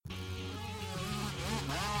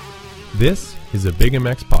This is a Big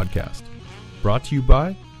MX podcast, brought to you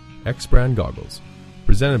by X Brand Goggles,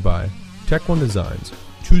 presented by Tech One Designs,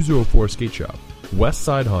 204 Skate Shop,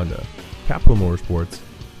 Westside Honda, Capital Motorsports,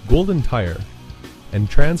 Golden Tire,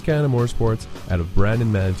 and TransCanada Motorsports out of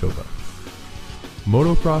Brandon, Manitoba.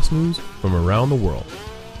 Motocross news from around the world.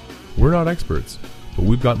 We're not experts, but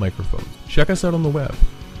we've got microphones. Check us out on the web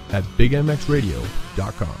at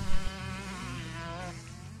bigmxradio.com.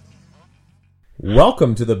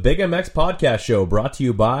 Welcome to the Big MX Podcast Show, brought to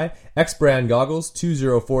you by X Brand Goggles,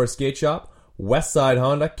 204 Skate Shop, Westside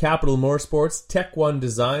Honda, Capital Motorsports, Tech One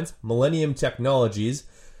Designs, Millennium Technologies,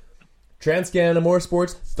 TransCanada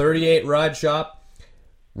Motorsports, 38 Ride Shop,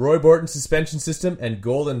 Roy Borton Suspension System, and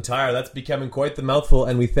Golden Tire. That's becoming quite the mouthful,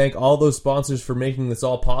 and we thank all those sponsors for making this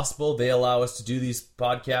all possible. They allow us to do these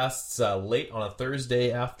podcasts late on a Thursday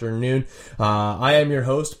afternoon. I am your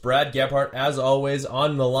host, Brad Gebhardt. As always,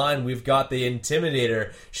 on the line, we've got the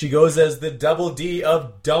Intimidator. She goes as the Double D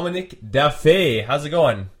of Dominique Daffé. How's it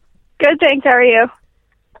going? Good, thanks. How are you?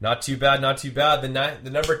 Not too bad, not too bad. The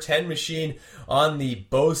number 10 machine on the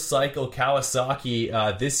Bo Cycle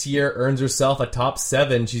Kawasaki this year earns herself a top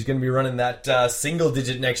 7. She's going to be running that single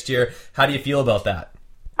digit next year. How do you feel about that?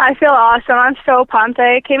 I feel awesome. I'm so pumped.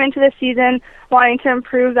 I came into this season wanting to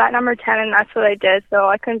improve that number 10, and that's what I did, so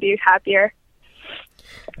I couldn't be happier.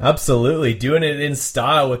 Absolutely. Doing it in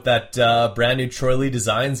style with that brand new Troy Lee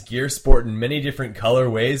Designs gear, sport in many different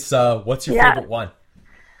colorways. What's your favorite one?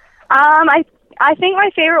 I think my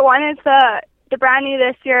favorite one is the brand new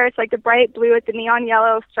this year. It's like the bright blue with the neon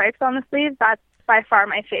yellow stripes on the sleeves. That's by far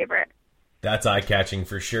my favorite. That's eye-catching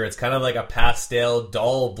for sure. It's kind of like a pastel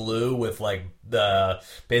dull blue with like the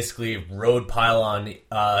basically road pylon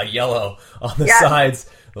yellow on the sides.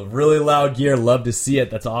 A really loud gear. Love to see it.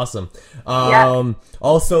 That's awesome.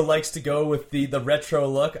 Also likes to go with the retro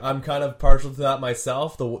look. I'm kind of partial to that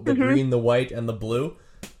myself. The green, the white, and the blue.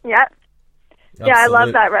 Yeah. Absolutely. Yeah, I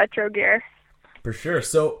love that retro gear. For sure.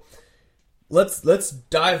 So let's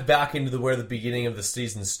dive back into where the beginning of the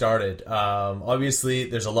season started. Obviously,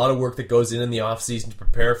 there's a lot of work that goes in the off season to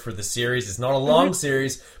prepare for the series. It's not a long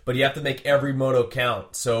series, but you have to make every moto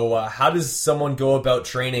count. So how does someone go about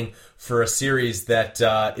training for a series that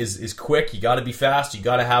is quick? You got to be fast. You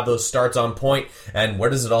got to have those starts on point. And where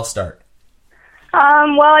does it all start?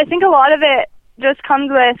 Well, I think a lot of it just comes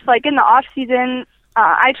with, like, in the off season,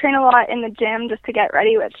 I train a lot in the gym just to get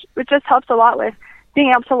ready, which just helps a lot with being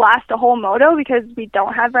able to last a whole moto, because we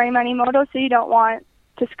don't have very many motos, so you don't want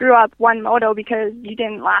to screw up one moto because you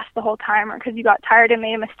didn't last the whole time or because you got tired and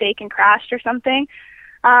made a mistake and crashed or something.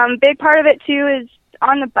 Big part of it, too, is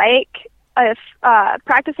on the bike, if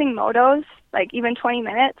practicing motos, like even 20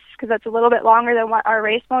 minutes, because that's a little bit longer than what our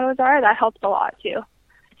race motos are, that helps a lot, too.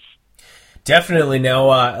 Definitely. Now,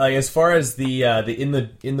 like as far as the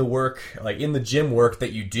in the work, like in the gym work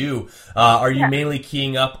that you do, are you mainly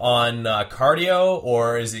keying up on cardio,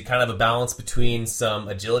 or is it kind of a balance between some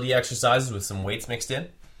agility exercises with some weights mixed in?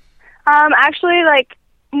 Actually, like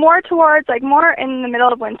more towards more in the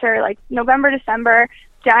middle of winter, like November, December,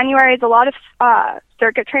 January is a lot of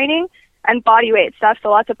circuit training and body weight stuff. So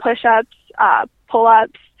lots of push-ups,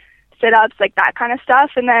 pull-ups, sit-ups, like that kind of stuff,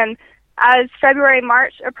 and then as February,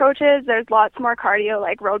 March approaches, there's lots more cardio,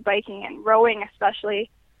 like road biking and rowing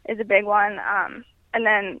especially is a big one. And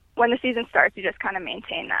then when the season starts, you just kind of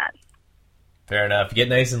maintain that. Fair enough. You get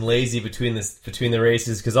nice and lazy between the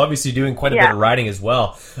races, because obviously you're doing quite a bit of riding as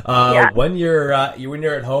well. When you're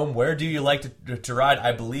at home, where do you like to ride?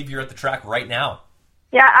 I believe you're at the track right now.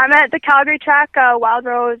 Yeah, I'm at the Calgary track, Wild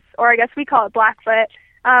Rose, or I guess we call it Blackfoot.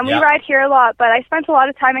 We ride here a lot, but I spent a lot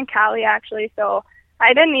of time in Cali actually, so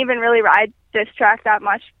I didn't even really ride this track that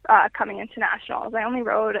much coming into nationals. I only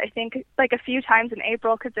rode, I think, like a few times in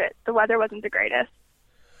April because the weather wasn't the greatest.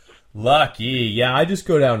 Lucky. Yeah, I just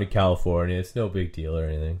go down to California. It's no big deal or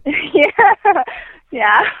anything.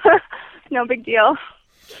 Yeah. No big deal.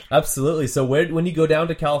 Absolutely. So when you go down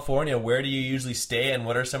to California, where do you usually stay, and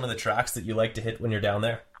what are some of the tracks that you like to hit when you're down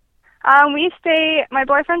there? My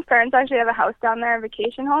boyfriend's parents actually have a house down there, a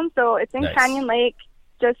vacation home, so it's in Canyon Lake,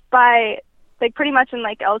 just by pretty much in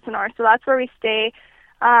Lake Elsinore, so that's where we stay.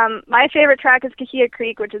 My favorite track is Kahia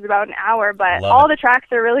Creek, which is about an hour, but all the tracks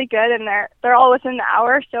are really good, and they're all within the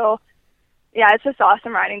hour, so yeah, it's just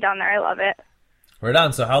awesome riding down there. I love it. Right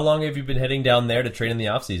on. So how long have you been heading down there to train in the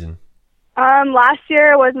off-season? Last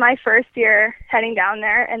year was my first year heading down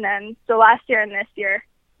there, and then so last year and this year,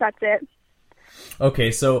 that's it.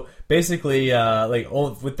 Okay, so basically,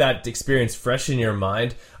 with that experience fresh in your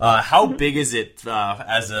mind, how big is it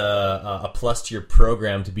as a plus to your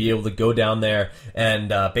program to be able to go down there and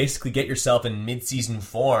basically get yourself in mid-season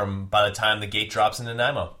form by the time the gate drops into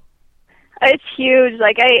Nanaimo? It's huge.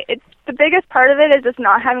 Like it's the biggest part of it is just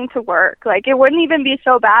not having to work. Like it wouldn't even be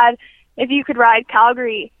so bad if you could ride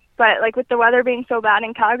Calgary, but like with the weather being so bad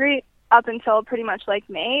in Calgary up until pretty much like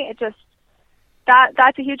May, it just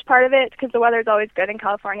that's a huge part of it because the weather's always good in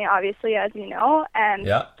California, obviously, as you know, and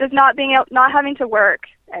just not having to work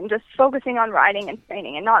and just focusing on riding and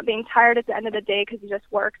training and not being tired at the end of the day because you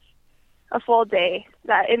just worked a full day.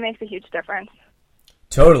 That it makes a huge difference.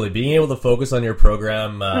 Totally. Being able to focus on your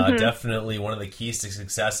program, definitely one of the keys to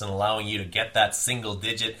success and allowing you to get that single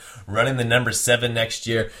digit, running the number 7 next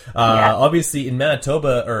year. Obviously, in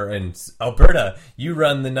Manitoba or in Alberta, you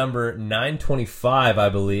run the number 925, I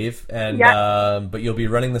believe, and but you'll be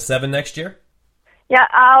running the 7 next year? Yeah,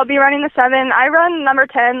 I'll be running the 7. I run number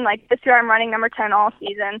 10. Like this year, I'm running number 10 all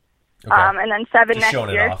season, and then 7 just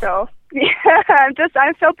next year. So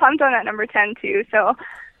I'm so pumped on that number 10 too. So.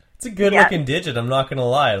 It's a good-looking digit, I'm not going to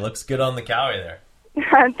lie. It looks good on the Cowie there.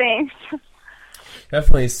 Thanks.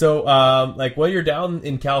 Definitely. So, like, while you're down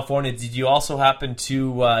in California, did you also happen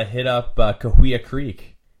to hit up Cahuilla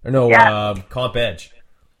Creek? Or no, Comp Edge?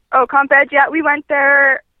 Oh, Comp Edge, yeah. We went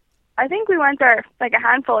there, I think we went there like a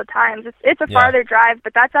handful of times. It's a farther drive,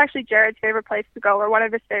 but that's actually Jared's favorite place to go, or one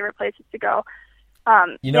of his favorite places to go.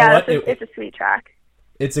 You know what? It's a sweet track.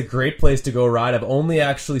 It's a great place to go ride. I've only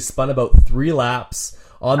actually spun about 3 laps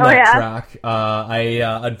on that track. I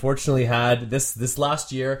unfortunately had this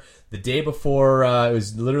last year, the day before, it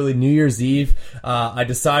was literally New Year's Eve, I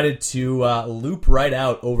decided to loop right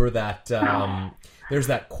out over that, there's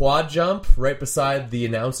that quad jump right beside the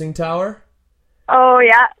announcing tower. Oh,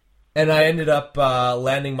 yeah. And I ended up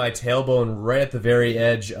landing my tailbone right at the very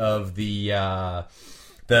edge of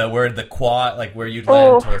where the quad, like where you'd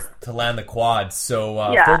land to land the quad. So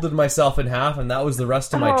folded myself in half, and that was the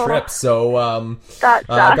rest of my trip. So I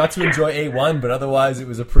got to enjoy A1, but otherwise it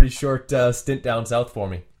was a pretty short stint down south for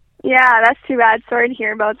me. Yeah, that's too bad. Sorry to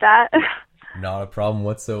hear about that. Not a problem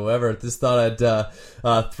whatsoever. Just thought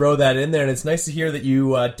I'd throw that in there, and it's nice to hear that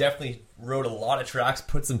you definitely rode a lot of tracks,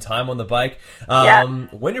 put some time on the bike.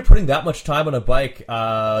 When you're putting that much time on a bike,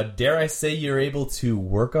 dare I say you're able to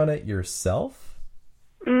work on it yourself?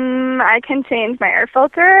 I can change my air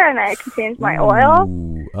filter and I can change my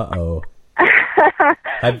oil. Uh-oh.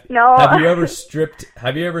 No. Have you ever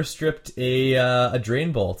stripped a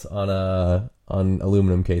drain bolt on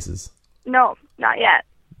aluminum cases? No, not yet.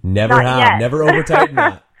 Never have. Never over tightened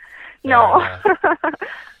that. No.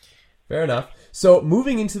 Fair enough. So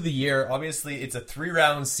moving into the year, obviously it's a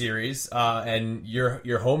 3-round series, and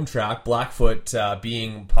your home track, Blackfoot,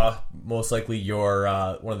 being most likely your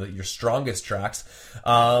one of your strongest tracks.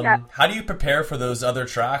 How do you prepare for those other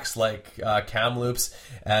tracks like Kamloops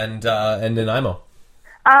and Nanaimo?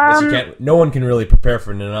 No one can really prepare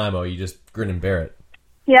for Nanaimo. You just grin and bear it.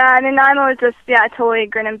 Yeah, Nanaimo is just totally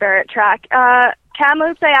grin and bear it track.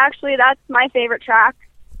 Kamloops, that's my favorite track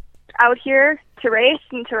out here to race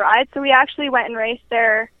and to ride. So we actually went and raced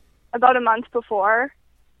there about a month before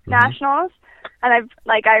Nationals, and I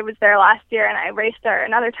was there last year, and I raced there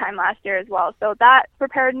another time last year as well. So that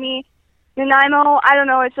prepared me. Nanaimo, I don't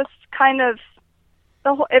know, it's just kind of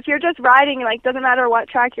if you're just riding, like, doesn't matter what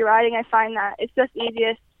track you're riding, I find that it's just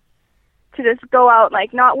easiest to just go out,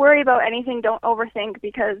 like, not worry about anything, don't overthink,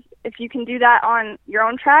 because if you can do that on your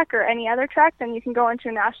own track or any other track, then you can go into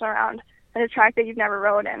a national round at a track that you've never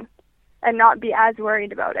rode in and not be as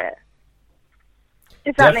worried about it.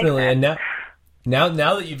 If that makes sense. And now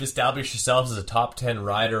that you've established yourselves as a top 10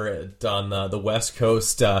 rider on the West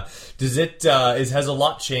Coast, has a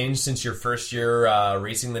lot changed since your first year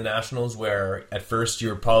racing the Nationals, where at first you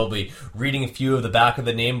were probably reading a few of the back of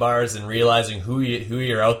the name bars and realizing who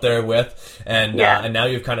you're out there with, and now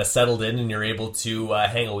you've kind of settled in and you're able to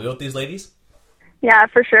hang a wheel with these ladies? Yeah,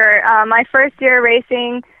 for sure. My first year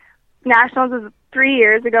racing Nationals was 3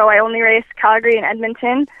 years ago. I only raced Calgary and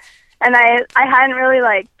Edmonton. And I hadn't really,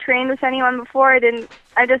 like, trained with anyone before.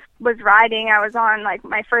 I just was riding. I was on, like,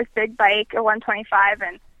 my first big bike, a 125,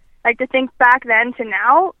 and, like, to think back then to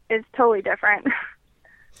now is totally different.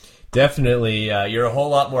 Definitely. You're a whole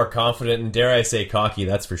lot more confident and, dare I say, cocky,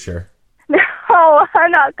 that's for sure. No,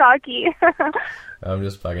 I'm not cocky. I'm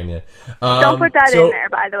just bugging you. Don't put that in there,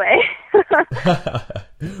 by the way.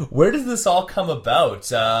 Where does this all come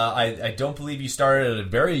about? I don't believe you started at a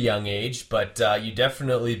very young age, but you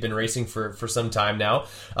definitely been racing for some time now.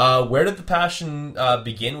 Where did the passion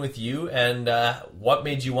begin with you, and what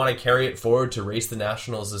made you want to carry it forward to race the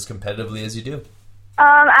Nationals as competitively as you do?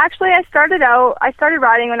 Actually, I started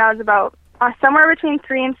riding when I was about somewhere between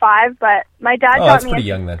 3 and 5, but my dad got me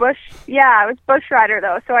into bush. Yeah, I was bush rider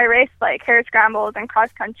though, so I raced like hare scrambles and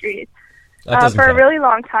cross countries for a really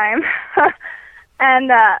long time.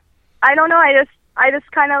 And I don't know. I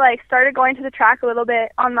just kind of like started going to the track a little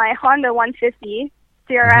bit on my Honda 150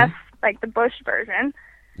 CRF, like the Bush version.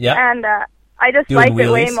 Yeah. And I just Doing liked it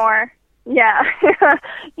way wheelies? more. Yeah.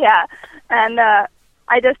 Yeah. And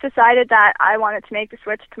I just decided that I wanted to make the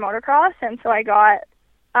switch to motocross, and so I got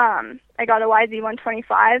a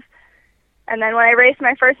YZ125. And then when I raced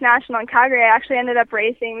my first national in Calgary, I actually ended up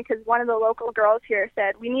racing because one of the local girls here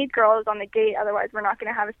said, we need girls on the gate, otherwise we're not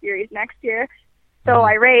going to have a series next year. So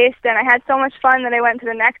I raced, and I had so much fun that I went to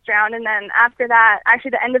the next round. And then after that,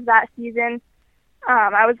 actually the end of that season,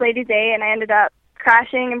 I was Ladies A, and I ended up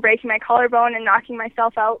crashing and breaking my collarbone and knocking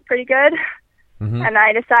myself out pretty good. And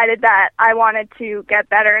I decided that I wanted to get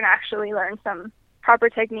better and actually learn some proper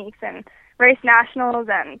techniques and race nationals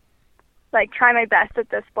and like try my best at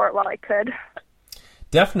this sport while I could.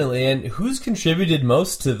 Definitely. And who's contributed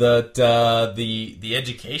most to the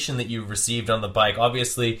education that you received on the bike?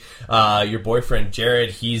 Obviously, your boyfriend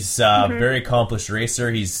Jared, he's a very accomplished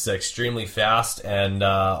racer. He's extremely fast, and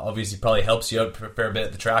obviously probably helps you out a fair bit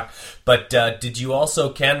at the track. But did you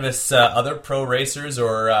also canvass other pro racers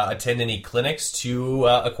or attend any clinics to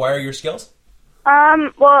acquire your skills?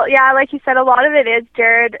 Well, yeah, like you said, a lot of it is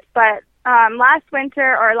Jared. But last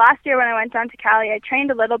year when I went down to Cali, I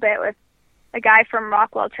trained a little bit with a guy from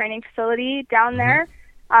Rockwell Training Facility down there.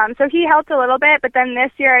 So he helped a little bit, but then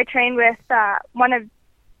this year I trained with one of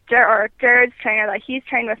Jared's trainer that he's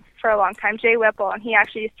trained with for a long time, Jay Whipple, and he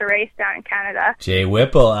actually used to race down in Canada. Jay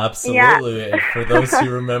Whipple, absolutely. Yeah. For those who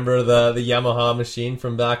remember the Yamaha machine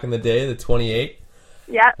from back in the day, the 28.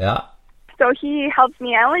 Yeah. Yeah. So he helped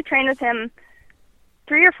me. I only trained with him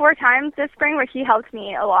 3 or 4 times this spring, but he helped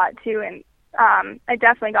me a lot too, and I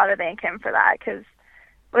definitely got to thank him for that, because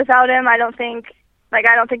without him, I don't think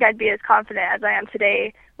I'd be as confident as I am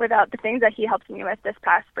today without the things that he helped me with this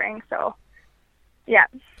past spring. So, yeah.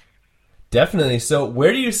 Definitely. So,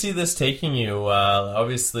 where do you see this taking you?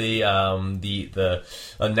 Obviously, the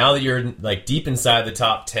now that you're like deep inside the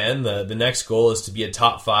top 10, the next goal is to be a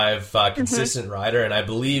top 5 consistent rider. And I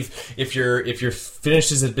believe if your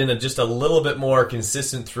finishes had been just a little bit more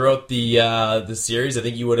consistent throughout the series, I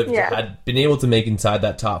think you would have had been able to make inside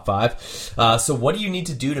that top 5. So, what do you need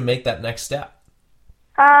to do to make that next step?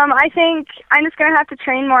 I think I'm just gonna have to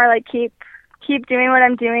train more, like keep doing what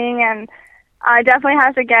I'm doing, and I definitely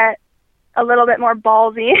have to get a little bit more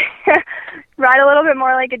ballsy, ride a little bit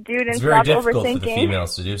more like a dude, and stop overthinking. It's very difficult for the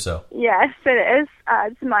females to do so. Yes, it is.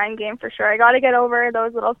 It's a mind game for sure. I got to get over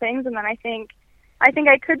those little things, and then I think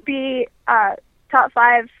I could be top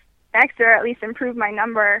 5 next year, or at least improve my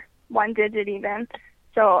number 1 digit even.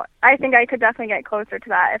 So I think I could definitely get closer to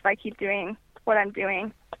that if I keep doing what I'm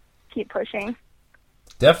doing, keep pushing.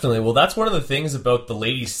 Definitely. Well, that's one of the things about the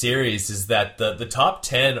ladies series is that the top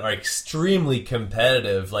 10 are extremely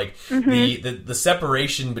competitive. Like the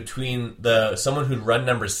separation between someone who'd run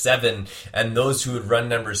number 7 and those who would run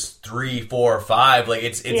numbers 3, 4, 5. Like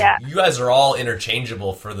it's you guys are all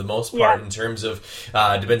interchangeable for the most part in terms of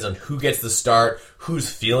depends on who gets the start,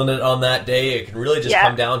 who's feeling it on that day. It can really just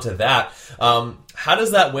come down to that. How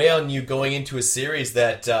does that weigh on you going into a series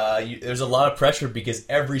that there's a lot of pressure because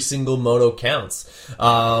every single moto counts?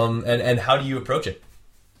 And how do you approach it?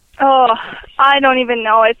 Oh, I don't even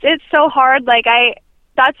know. It's so hard. Like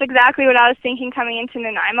that's exactly what I was thinking coming into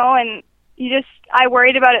Nanaimo, and I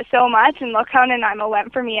worried about it so much, and look how Nanaimo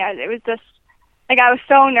went for me. It was just like I was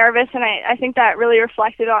so nervous, and I think that really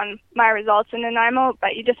reflected on my results in Nanaimo.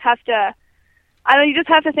 But you just have to. You just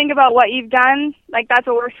have to think about what you've done. Like, that's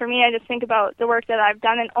what works for me. I just think about the work that I've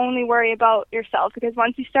done and only worry about yourself. Because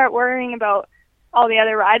once you start worrying about all the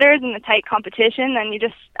other riders and the tight competition, then you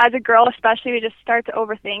just, as a girl especially, we just start to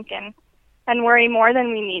overthink and worry more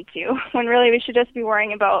than we need to. When really we should just be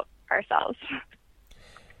worrying about ourselves.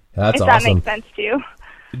 That's awesome. If that makes sense to you.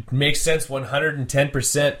 It makes sense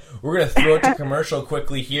 110%. We're going to throw it to commercial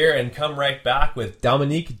quickly here and come right back with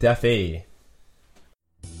Dominique Defay.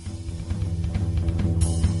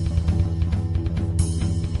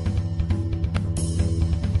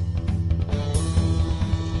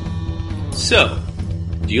 So,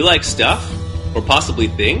 do you like stuff? Or possibly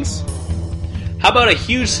things? How about a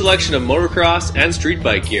huge selection of motocross and street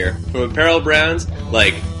bike gear from apparel brands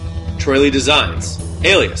like Troy Lee Designs,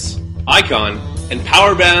 Alias, Icon, and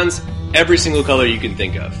power bands every single color you can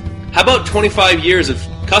think of? How about 25 years of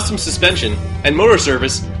custom suspension and motor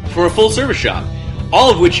service from a full service shop,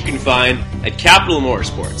 all of which you can find at Capital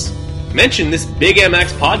Motorsports? Mention this Big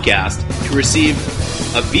MX podcast to receive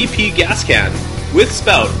a BP gas can with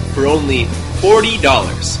spout for only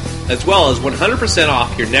 $40, as well as 100%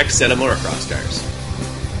 off your next set of motocross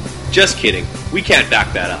tires. Just kidding, we can't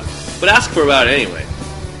back that up, but ask for about it anyway.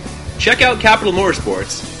 Check out Capital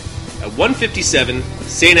Motorsports at 157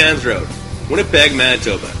 St. Anne's Road, Winnipeg,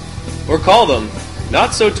 Manitoba. Or call them,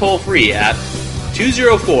 not so toll-free, at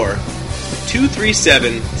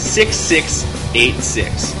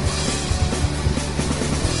 204-237-6686.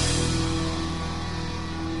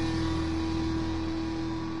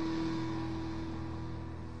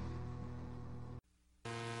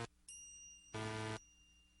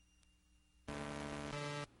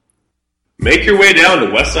 Make your way down to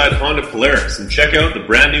Westside Honda Polaris and check out the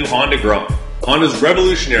brand new Honda Grom. Honda's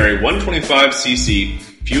revolutionary 125cc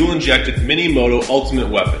fuel-injected mini-moto ultimate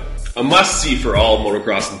weapon. A must-see for all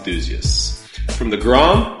motocross enthusiasts. From the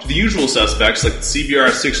Grom to the usual suspects like the CBR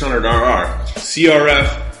 600RR, CRF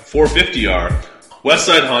 450R,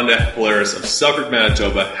 Westside Honda Polaris of Selkirk,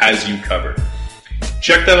 Manitoba has you covered.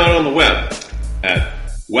 Check them out on the web at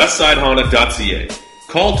westsidehonda.ca.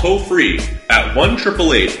 Call toll-free at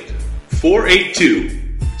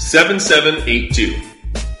 1-888-482-7782.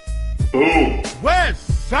 Boom!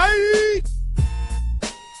 West Side!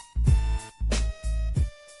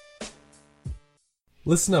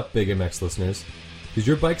 Listen up, Big MX listeners. Does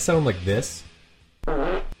your bike sound like this?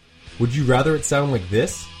 Would you rather it sound like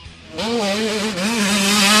this?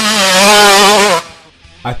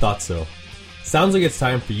 I thought so. Sounds like it's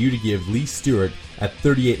time for you to give Lee Stewart at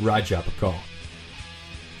 38 Ride Shop a call.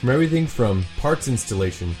 From everything from parts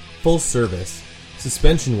installation, full service,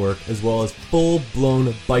 suspension work, as well as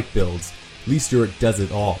full-blown bike builds, Lee Stewart does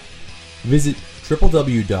it all. Visit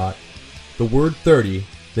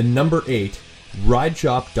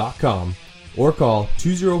www.8rideshop.com or call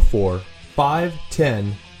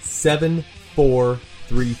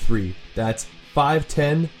 204-510-7433. That's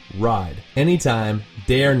 510-RIDE. Anytime,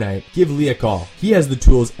 day or night, give Lee a call. He has the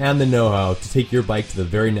tools and the know-how to take your bike to the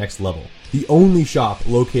very next level. The only shop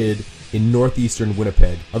located in northeastern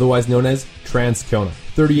Winnipeg, otherwise known as Transcona.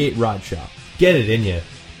 38 Ride Shop. Get it in ya.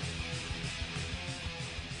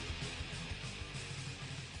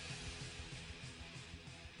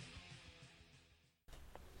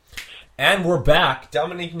 And we're back.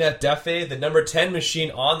 Dominique Net-Defe, the number 10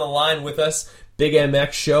 machine, on the line with us. Big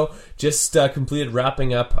MX show. Just completed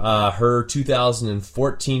wrapping up her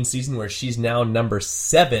 2014 season, where she's now number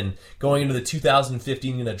 7. Going into the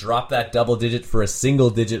 2015, going to drop that double digit for a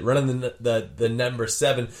single digit, running the number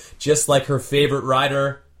 7, just like her favorite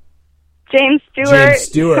rider, James Stewart. James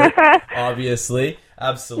Stewart, obviously.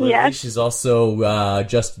 Absolutely. Yes. She's also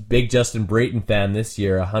just big Justin Brayton fan this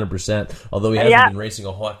year, 100%. Although he hasn't been racing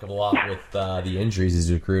a whole heck of a lot with the injuries he's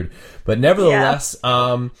accrued. But nevertheless,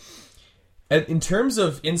 in terms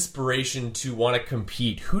of inspiration to want to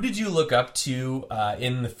compete, who did you look up to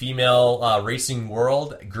in the female racing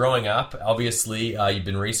world growing up? Obviously, you've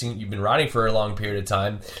been riding for a long period of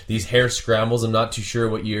time. These hair scrambles, I'm not too sure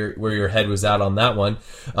where your head was at on that one.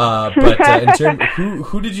 But in terms,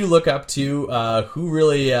 who did you look up to? Who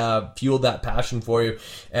really fueled that passion for you?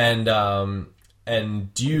 And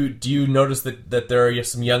do you notice that there are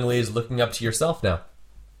some young ladies looking up to yourself now?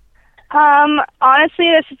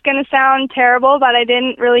 Honestly, this is going to sound terrible, but I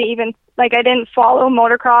didn't really I didn't follow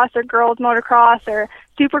motocross or girls motocross or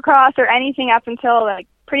supercross or anything up until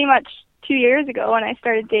pretty much 2 years ago when I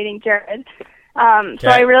started dating Jared. So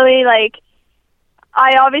I really I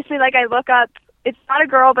obviously I look up, it's not a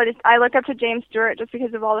girl, but I look up to James Stewart just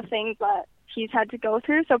because of all the things that he's had to go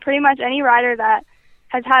through. So pretty much any rider that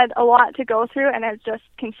has had a lot to go through and has just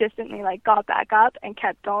consistently got back up and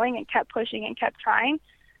kept going and kept pushing and kept trying.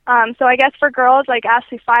 So I guess for girls like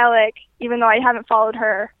Ashley Fialik, even though I haven't followed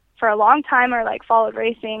her for a long time or followed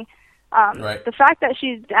racing, the fact that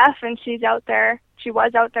she's deaf and she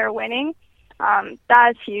was out there winning,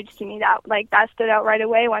 that's huge to me. That stood out right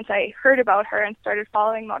away once I heard about her and started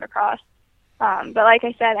following motocross. But like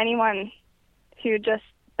I said, anyone who just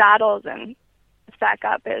battles and back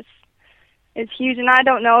up is huge. And I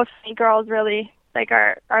don't know if any girls really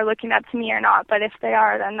are looking up to me or not, but if they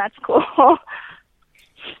are, then that's cool.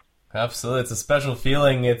 Absolutely. It's a special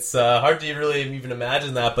feeling. It's hard to really even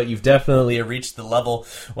imagine that, but you've definitely reached the level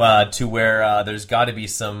to where there's got to be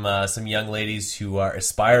some young ladies who are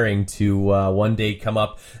aspiring to one day come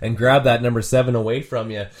up and grab that number 7 away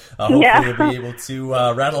from you. Hopefully you'll be able to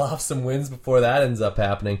rattle off some wins before that ends up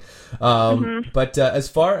happening. But as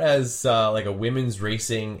far as a women's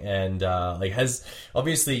racing and has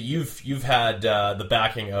obviously you've had the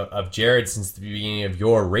backing of Jared since the beginning of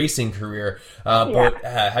your racing career, but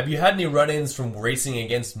have you had any run-ins from racing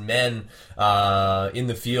against men in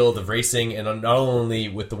the field of racing, and not only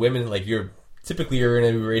with the women, you're going to be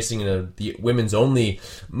racing in the women's only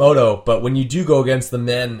moto, but when you do go against the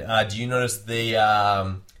men, do you notice the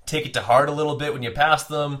take it to heart a little bit when you pass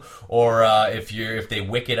them, or if they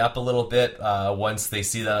wick it up a little bit once they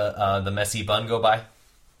see the messy bun go by?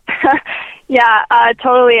 Yeah,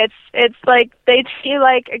 totally. It's like they treat you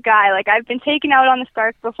like a guy. Like, I've been taken out on the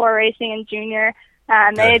starts before racing in junior,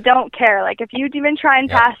 and they don't care. Like, if you even try and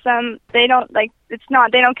pass them, they don't they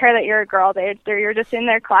don't care that you're a girl. You're just in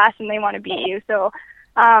their class and they want to beat you. So,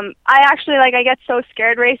 I actually, I get so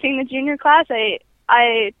scared racing the junior class. It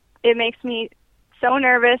makes me so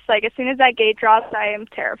nervous. Like, as soon as that gate drops, I am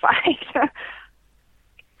terrified.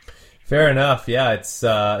 Fair enough. Yeah, it's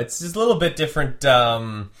just a little bit different.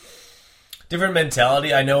 Different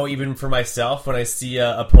mentality. I know even for myself, when I see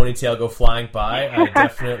a ponytail go flying by, I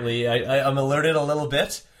definitely I'm alerted a little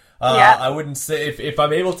bit. I wouldn't say if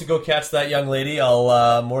I'm able to go catch that young lady,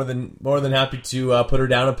 I'll more than happy to put her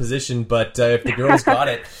down in position. But if the girl's got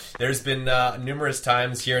it, there's been numerous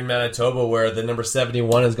times here in Manitoba where the number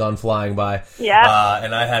 71 has gone flying by. Yeah.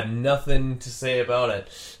 And I had nothing to say about it.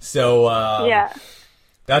 So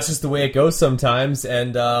that's just the way it goes sometimes.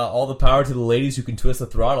 And all the power to the ladies who can twist the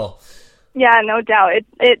throttle. Yeah, no doubt.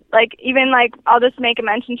 I'll just make a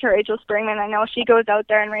mention to Rachel Springman. I know she goes out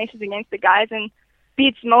there and races against the guys and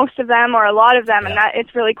beats most of them or a lot of them, and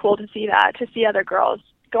it's really cool to see other girls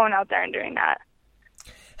going out there and doing that.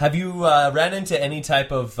 Have you ran into any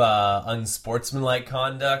type of unsportsmanlike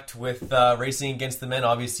conduct with racing against the men?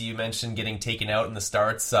 Obviously, you mentioned getting taken out in the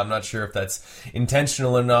starts. I'm not sure if that's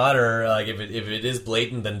intentional or not, or if it is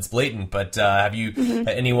blatant, then it's blatant. But have you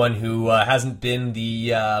anyone who hasn't been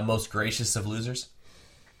the most gracious of losers?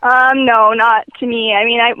 No, not to me. I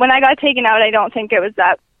mean, when I got taken out, I don't think it was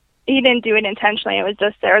that. He didn't do it intentionally. It was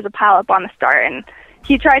just there was a pileup on the start, and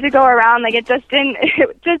he tried to go around. It just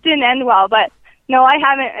didn't end well. But no, I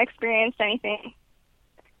haven't experienced anything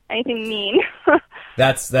mean.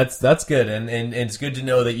 That's good, and it's good to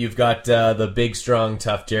know that you've got the big, strong,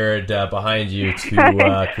 tough Jared behind you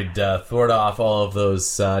to could thwart off all of those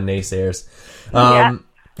naysayers.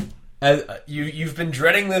 You've been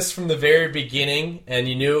dreading this from the very beginning, and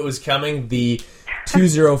you knew it was coming. The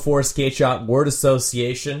 204 Skate Shop Word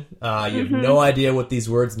Association. You have no idea what these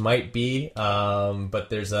words might be, but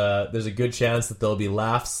there's a good chance that there'll be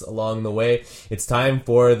laughs along the way. It's time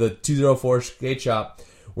for the 204 Skate Shop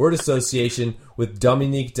Word Association with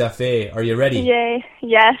Dominique Daffé. Are you ready? Yay!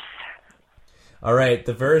 Yes. All right.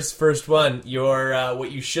 The first one. Your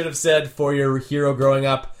what you should have said for your hero growing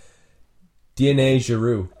up. Diane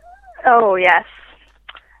Giroux. Oh yes,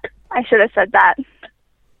 I should have said that.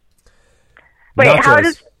 Wait,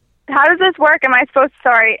 Nachos. how does this work? Am I supposed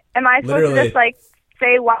to just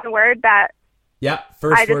say one word that? Yeah,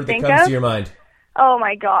 first word that comes to your mind. Oh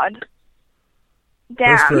my god!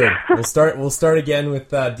 Damn. First word. We'll start again with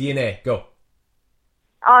DNA. Go.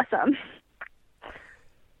 Awesome.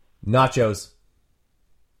 Nachos.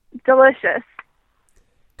 Delicious.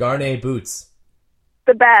 Garnet boots.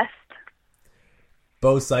 The best.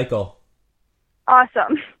 Bow cycle.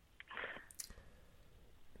 Awesome.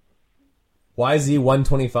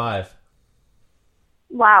 YZ125.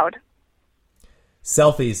 Loud.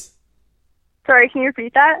 Selfies. Sorry, can you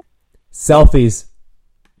repeat that? Selfies.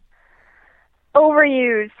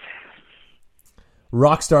 Overused.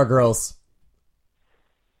 Rockstar girls.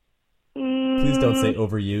 Please don't say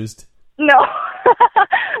overused. No,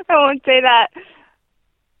 I won't say that.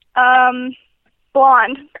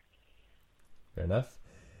 Blonde. Fair enough.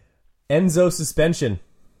 Enzo suspension.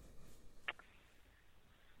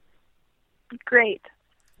 Great.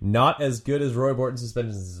 Not as good as Roy Borton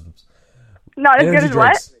suspension systems. Not as good as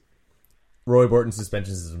what? Roy Borton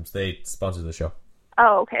suspension systems. They sponsor the show.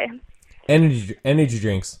 Oh, okay. Energy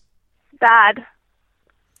drinks. Bad.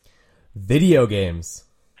 Video games.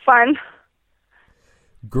 Fun.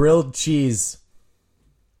 Grilled cheese.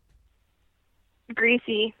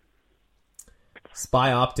 Greasy.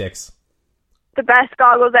 Spy optics. The best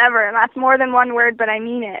goggles ever, and that's more than one word, but I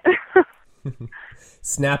mean it.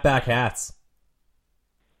 Snapback hats.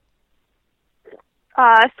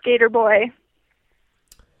 Skater boy.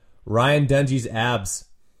 Ryan Dungey's abs.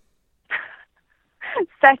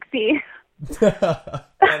 Sexy.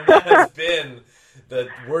 And that has been the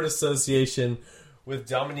word association with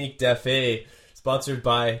Dominique Daffé, sponsored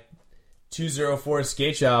by 204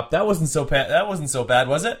 Skate Shop. That wasn't so bad,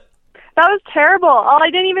 was it? That was terrible. I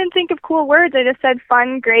didn't even think of cool words. I just said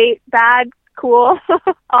fun, great, bad, cool,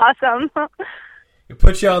 awesome. It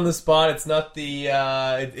puts you on the spot. It's not the.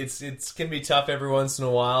 It's can be tough every once in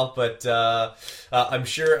a while, but I'm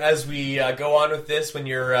sure as we go on with this, when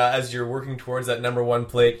you're as you're working towards that number one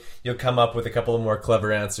plate, you'll come up with a couple of more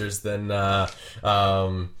clever answers than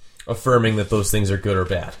affirming that those things are good or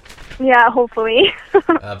bad. Yeah, hopefully.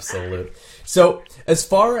 Absolutely. So, as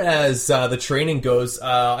far as the training goes,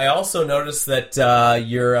 I also noticed that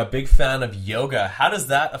you're a big fan of yoga. How does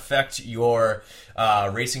that affect your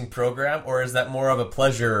racing program, or is that more of a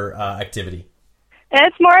pleasure activity?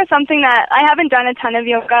 It's more something that I haven't done a ton of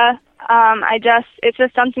yoga. It's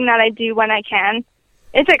just something that I do when I can.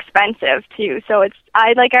 It's expensive too, so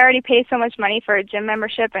I already pay so much money for a gym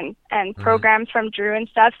membership and programs from Drew and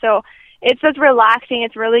stuff. So it's just relaxing.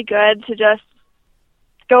 It's really good to just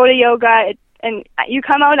go to yoga, and you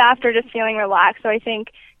come out after just feeling relaxed. So I think,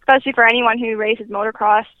 especially for anyone who races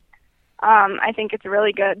motocross, I think it's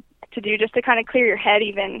really good to do just to kind of clear your head,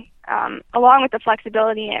 even along with the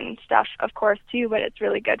flexibility and stuff, of course, too. But it's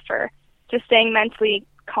really good for just staying mentally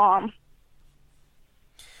calm.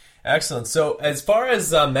 Excellent. So as far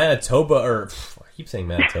as Manitoba, or I keep saying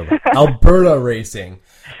Manitoba, Alberta racing,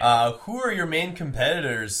 who are your main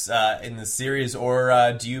competitors in the series,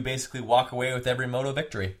 or do you basically walk away with every moto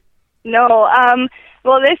victory? No.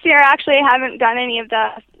 Well, this year actually I haven't done any of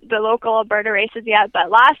the local Alberta races yet,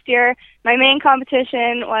 but last year my main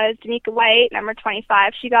competition was Danica White, number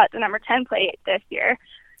 25. She got the number 10 plate this year.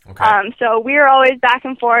 Okay. So we were always back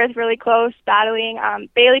and forth, really close, battling.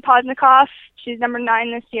 Bailey Podnikoff, she's number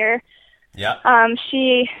 9 this year. Yeah.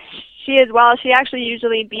 She as well. She actually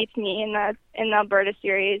usually beats me in the Alberta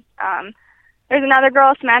series. There's another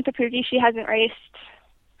girl, Samantha Pookie. She hasn't raced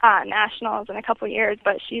nationals in a couple of years,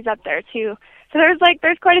 but she's up there too. So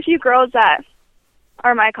there's quite a few girls that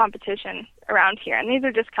are my competition around here, and these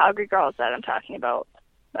are just Calgary girls that I'm talking about.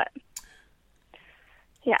 But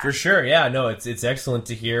yeah, for sure. Yeah, no, it's excellent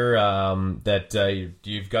to hear that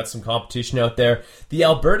you've got some competition out there. The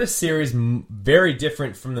Alberta series very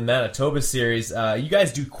different from the Manitoba series. You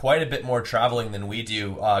guys do quite a bit more traveling than we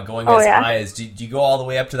do. Going as high as do you go all the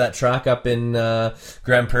way up to that track up in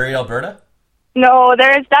Grande Prairie, Alberta? No,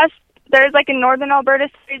 there's like a northern Alberta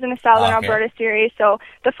series and a southern Alberta series. So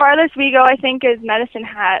the farthest we go, I think, is Medicine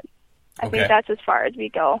Hat. I think that's as far as we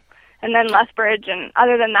go, and then Lethbridge. And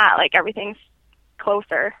other than that, like everything's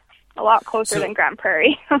closer, a lot closer than Grande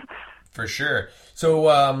Prairie. For sure.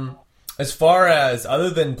 So, as far as other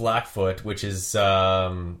than Blackfoot, which is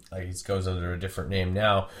I guess goes under a different name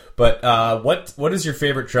now, but what is your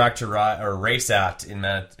favorite track to ride or race at in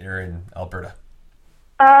Alberta?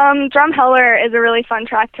 Drumheller is a really fun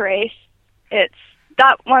track to race.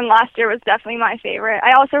 That one last year was definitely my favorite.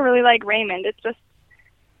 I also really like Raymond. It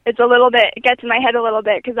gets in my head a little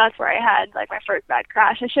bit because that's where I had like my first bad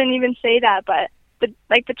crash. I shouldn't even say that, but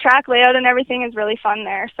the track layout and everything is really fun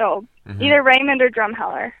there. So either Raymond or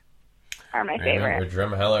Drumheller are my favorite. Or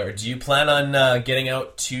Drumheller. Do you plan on getting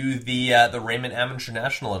out to the Raymond Amateur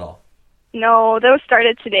National at all? No, those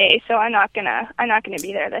started today, so I'm not gonna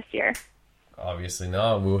be there this year. Obviously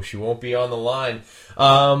not. She won't be on the line.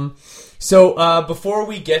 So before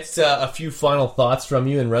we get a few final thoughts from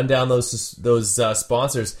you and run down those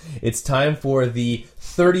sponsors, it's time for the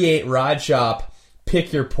 38 Ride Shop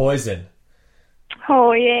Pick Your Poison.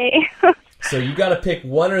 Oh, yay. So you got to pick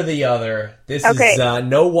one or the other. This is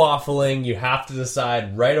no waffling. You have to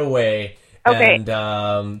decide right away. Okay. And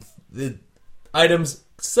the items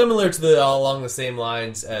similar to along the same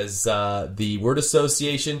lines as the word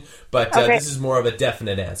association, but this is more of a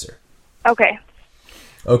definite answer. Okay.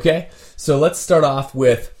 Okay, so let's start off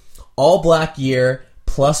with all black gear,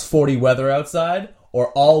 plus 40 weather outside,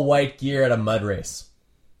 or all white gear at a mud race?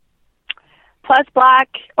 Plus black,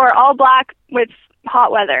 or all black with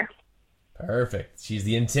hot weather. Perfect. She's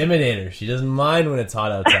the intimidator. She doesn't mind when it's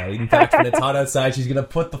hot outside. In fact, when it's hot outside, she's going to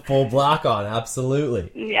put the full black on.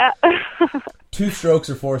 Absolutely. Yeah. 2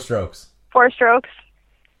 strokes or 4 strokes? 4 strokes.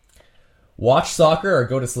 Watch soccer or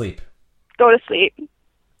go to sleep? Go to sleep.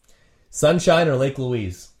 Sunshine or Lake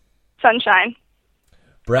Louise? Sunshine.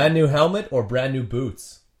 Brand new helmet or brand new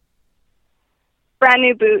boots? Brand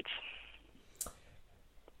new boots.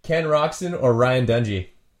 Ken Roczen or Ryan Dungey?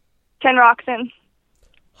 Ken Roczen.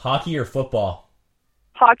 Hockey or football?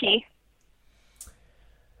 Hockey.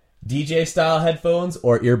 DJ style headphones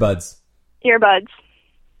or earbuds? Earbuds.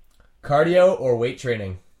 Cardio or weight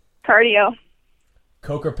training? Cardio.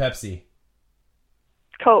 Coke or Pepsi?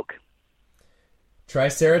 Coke.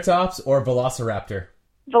 Triceratops or Velociraptor?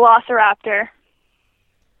 Velociraptor.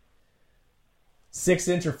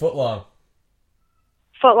 6-inch or foot long?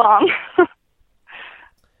 Foot long.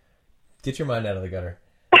 Get your mind out of the gutter.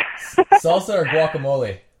 Salsa or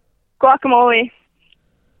guacamole? Guacamole.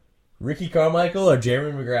 Ricky Carmichael or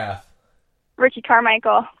Jeremy McGrath? Ricky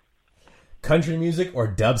Carmichael. Country music or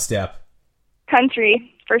dubstep?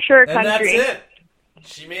 Country. For sure, country. And that's it.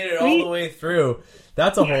 She made it all the way through.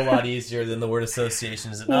 That's a whole lot easier than the word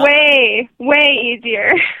association, is it not? Way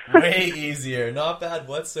easier. Way easier. Not bad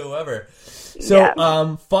whatsoever.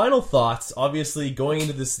 So, final thoughts. Obviously, going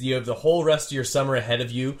into this, you have the whole rest of your summer ahead of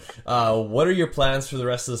you. What are your plans for the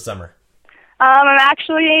rest of the summer? I'm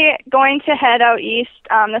actually going to head out east.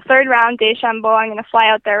 The third round, Deschambault, I'm going to fly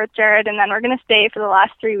out there with Jared, and then we're going to stay for the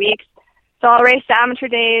last 3 weeks. So I'll race the amateur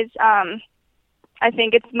days. I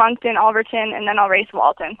think it's Moncton, Alberton, and then I'll race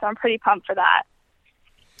Walton. So I'm pretty pumped for that.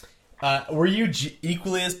 Were you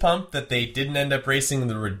equally as pumped that they didn't end up racing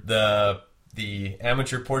the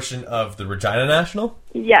amateur portion of the Regina National?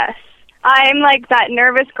 Yes. I'm like that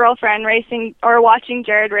nervous girlfriend racing or watching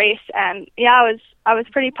Jared race, and yeah, I was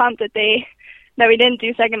pretty pumped that we didn't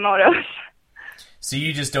do second motos. So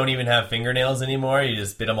you just don't even have fingernails anymore? You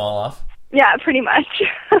just bit them all off? Yeah, pretty much.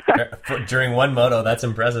 During one moto, that's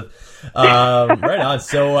impressive. Right on.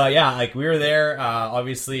 So, like we were there.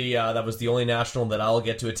 Obviously, that was the only national that I'll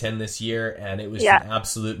get to attend this year, and it was an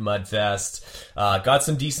absolute mud fest. Got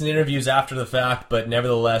some decent interviews after the fact, but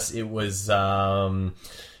nevertheless, it was not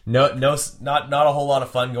a whole lot of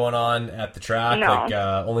fun going on at the track. No. Like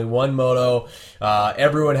only one moto,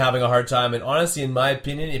 everyone having a hard time. And honestly, in my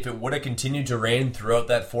opinion, if it would have continued to rain throughout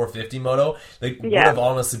that 450 moto, would have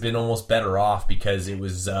honestly been almost better off, because it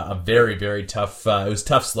was a very, very tough. It was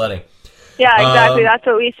tough sledding. Yeah, exactly. That's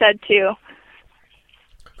what we said too.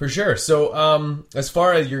 For sure. So, as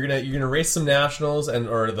far as you're gonna race some nationals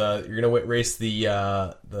you're gonna race the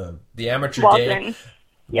amateur Walton. day.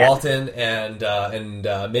 Walton, and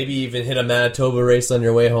maybe even hit a Manitoba race on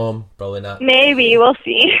your way home. Probably not. Maybe. We'll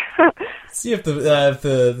see. See if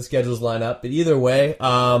the schedules line up. But either way,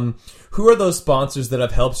 who are those sponsors that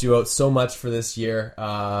have helped you out so much for this year,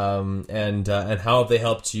 and how have they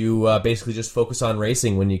helped you basically just focus on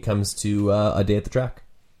racing when it comes to a day at the track?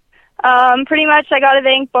 Pretty much, I got to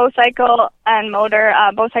thank Bowcycle and Motor,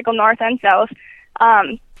 Bowcycle North and South,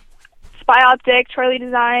 Spy Optic, Troy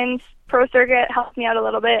Designs, Pro Circuit helped me out a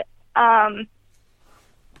little bit.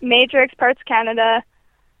 Matrix, Parts Canada.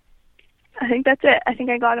 I think that's it. I think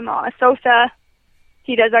I got them all. Sosa,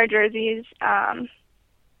 he does our jerseys.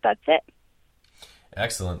 That's it.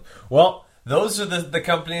 Excellent. Well, those are the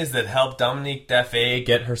companies that helped Dominique Daffé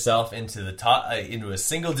get herself into the top, into a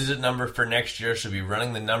single-digit number for next year. She'll be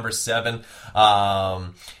running the number 7.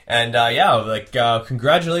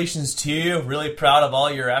 Congratulations to you. Really proud of all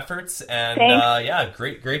your efforts, and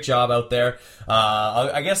great job out there.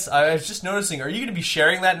 I guess I was just noticing, are you going to be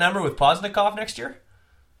sharing that number with Poznikov next year?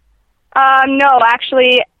 No,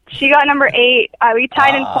 actually, she got number 8. We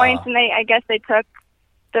tied in points, and I guess they took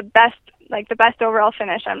the best overall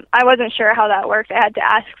finish. I wasn't sure how that worked. I had to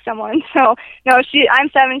ask someone. So no, I'm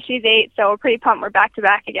 7, she's 8. So we're pretty pumped. We're back to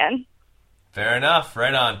back again. Fair enough.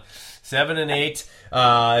 Right on. 7 and 8.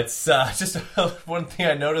 It's just one thing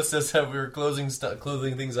I noticed as we were closing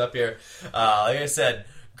things up here. Like I said,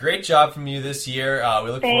 great job from you this year.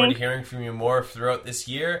 We look forward to hearing from you more throughout this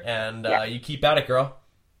year, and you keep at it, girl.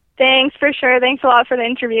 Thanks, for sure. Thanks a lot for the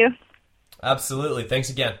interview. Absolutely. Thanks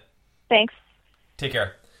again. Thanks. Take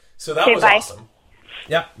care. So that was awesome.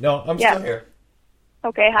 Yeah, no, I'm still here.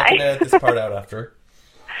 Okay, hi. I can edit this part out after.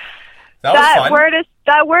 That was fun.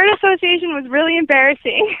 That word association was really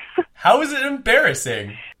embarrassing. How is it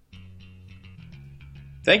embarrassing?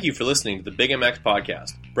 Thank you for listening to the Big MX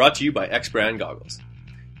Podcast, brought to you by X Brand Goggles.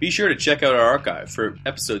 Be sure to check out our archive for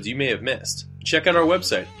episodes you may have missed. Check out our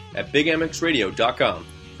website at bigmxradio.com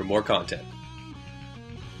for more content.